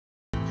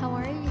How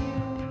are you?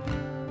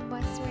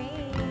 Boss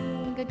Ray,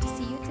 good to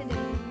see you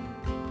today.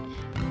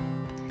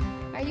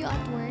 Are you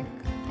at work?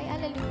 Hi,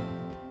 Alalu.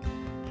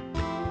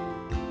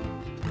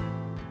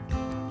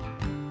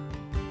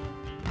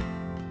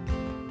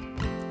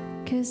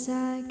 Cause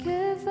I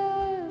give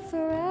up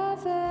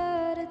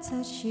forever to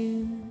touch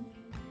you.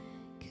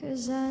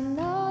 Cause I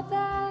know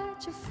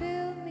that you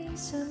feel me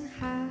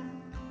somehow.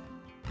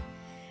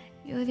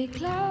 You're the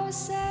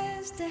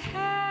closest to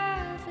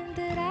heaven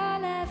that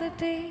I'll ever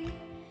be.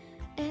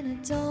 And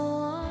I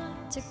don't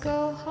want to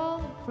go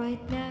home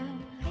right now.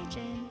 Hi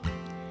Jen.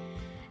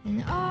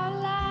 And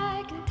all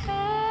I can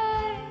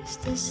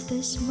taste is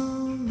this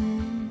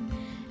moment.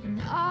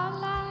 And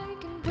all I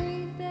can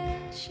breathe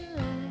is your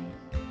light.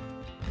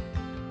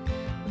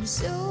 And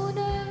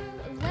sooner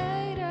or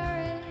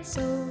later it's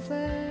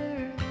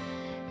over.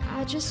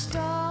 I just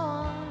don't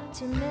want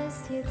to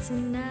miss you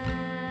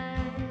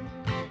tonight.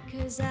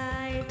 Cause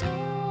I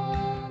don't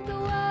want the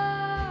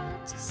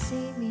world to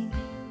see me.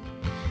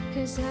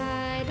 Cause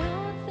I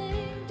don't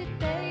think that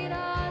they'd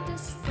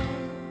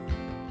understand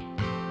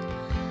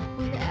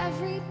when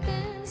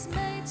everything's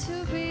made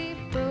to be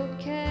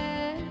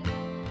broken.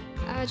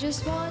 I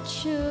just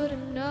want you to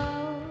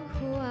know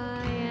who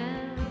I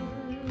am.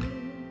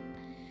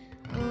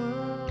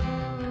 Oh,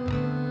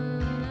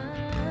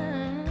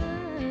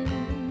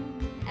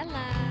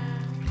 Ella,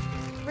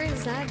 where's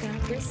Saga?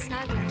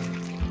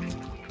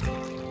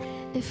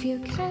 If you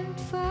can't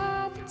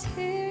find the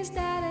tears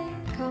that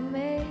ain't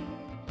coming,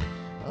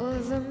 or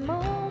the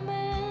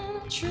moment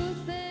of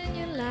truth in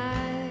your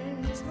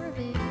lies,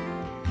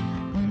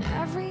 when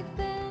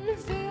everything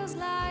feels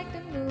like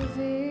the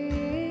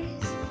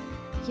movies,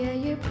 yeah,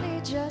 you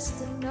plead just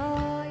to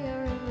know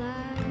you're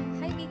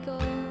alive. Hi Miko.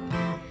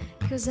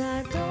 Cause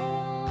I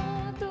don't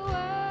want the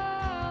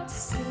world to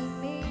see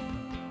me.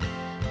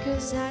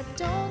 Cause I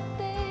don't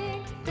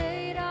think that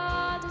they'd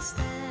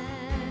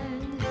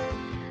understand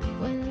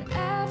when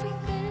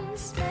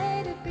everything's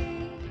made to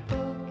be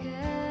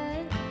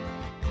broken.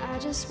 I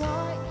just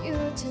want you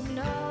to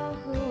know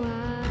who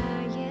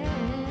I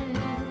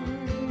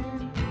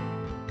am.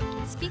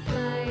 Speak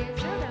live,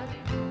 shout out.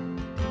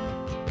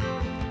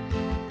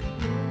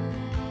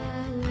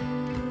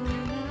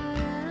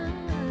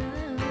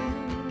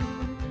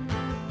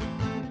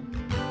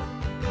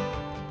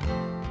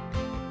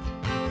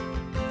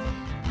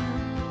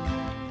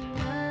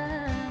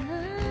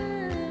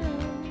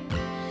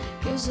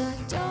 Cause I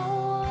don't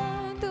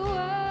want the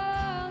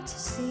world to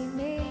see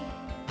me.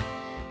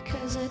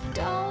 Cause I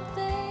don't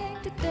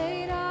think that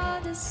they'd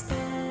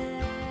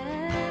understand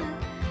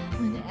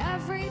when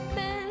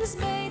everything's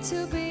made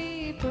to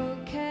be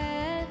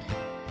broken.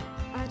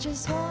 I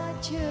just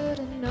want you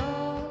to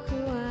know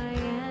who I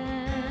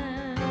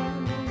am.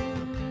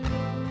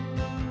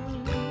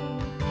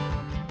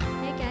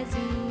 Hey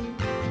Gazzy.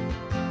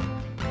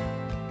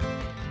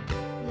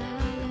 La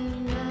la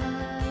la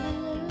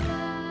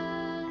la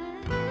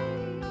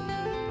la.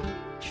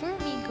 Sure,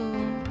 Migo.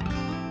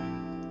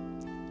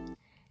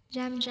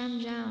 Jam, jam,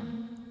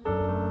 jam.